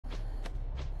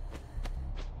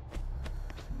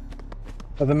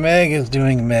But the Meg is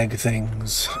doing Meg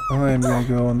things. I'm gonna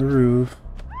go on the roof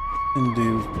and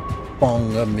do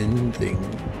Bongamin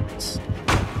things.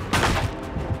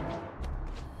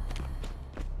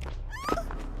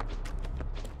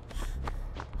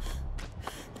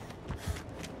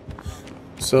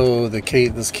 So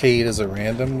this Kate is a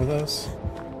random with us?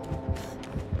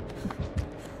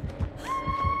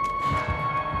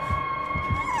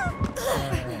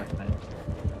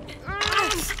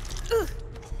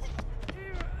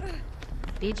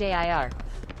 DJIR.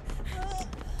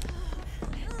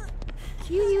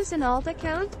 You use an alt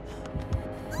account?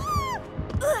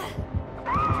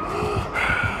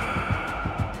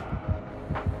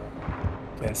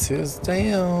 Guess who's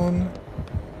down?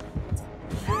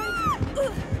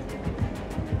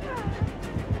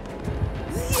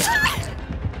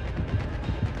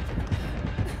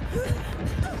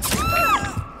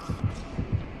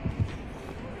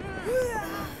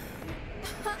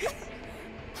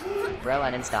 Bro,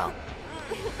 uninstall.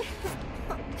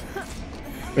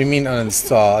 What do you mean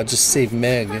uninstall? I just saved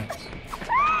Meg.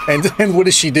 And then what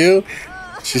does she do?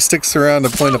 She sticks around to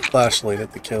point a flashlight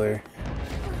at the killer.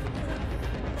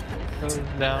 Goes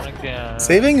down again.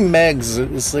 Saving Megs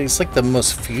is like, it's like the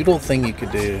most futile thing you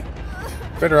could do.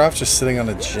 Better off just sitting on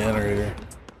a generator.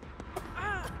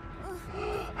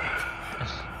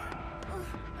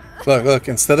 Look,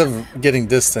 instead of getting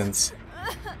distance,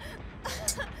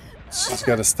 she's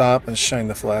got to stop and shine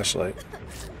the flashlight.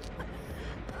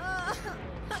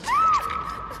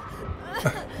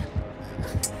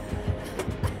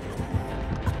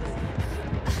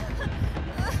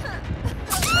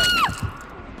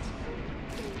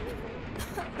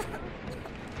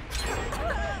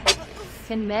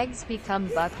 Can Megs become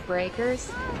buck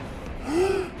breakers?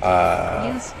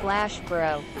 Use Flash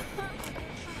Bro.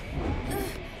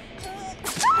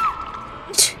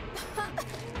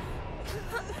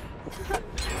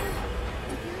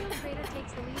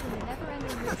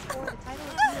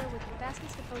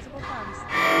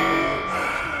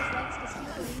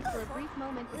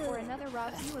 Before another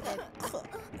robs you of it.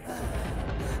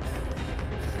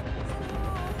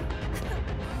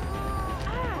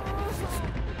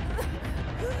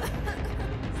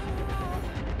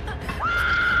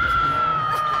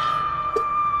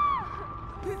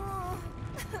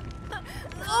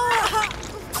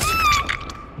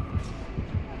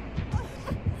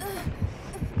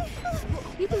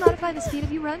 You can modify the speed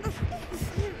of you run.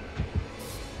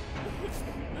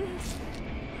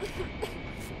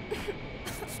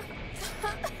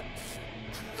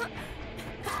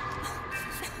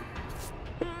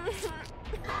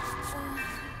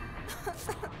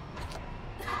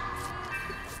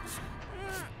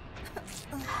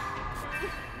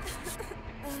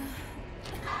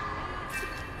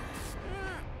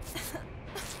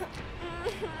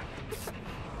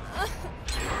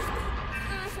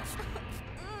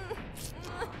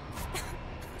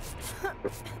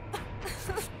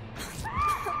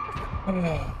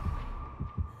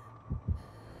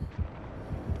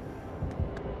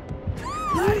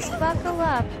 Please buckle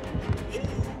up.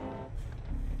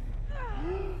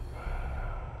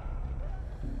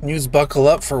 Use buckle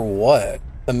up for what?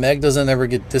 The Meg doesn't ever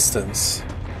get distance.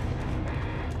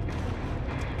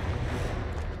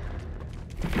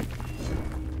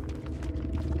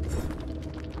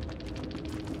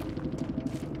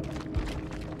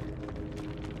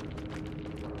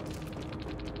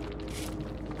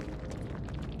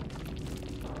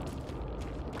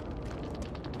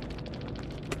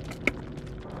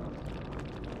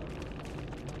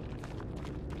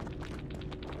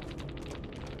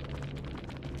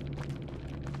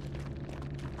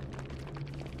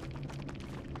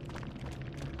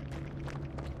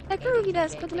 He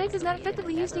does, but the Meg does not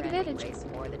effectively use take advantage.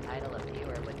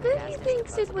 Then he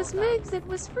thinks it was Megs that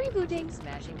was freebooting.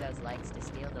 Smashing those likes to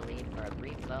steal the lead for a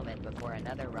brief moment before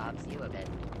another robs you of it.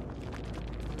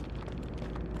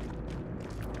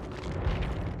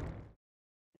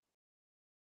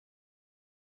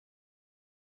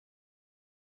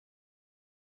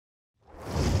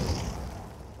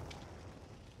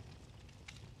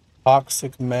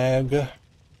 Toxic Meg.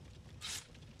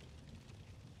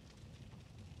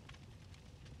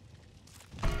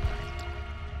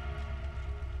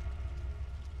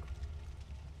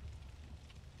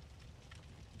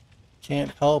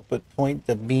 Can't help but point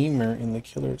the beamer in the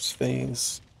killer's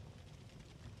face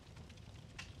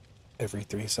every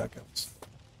 3 seconds.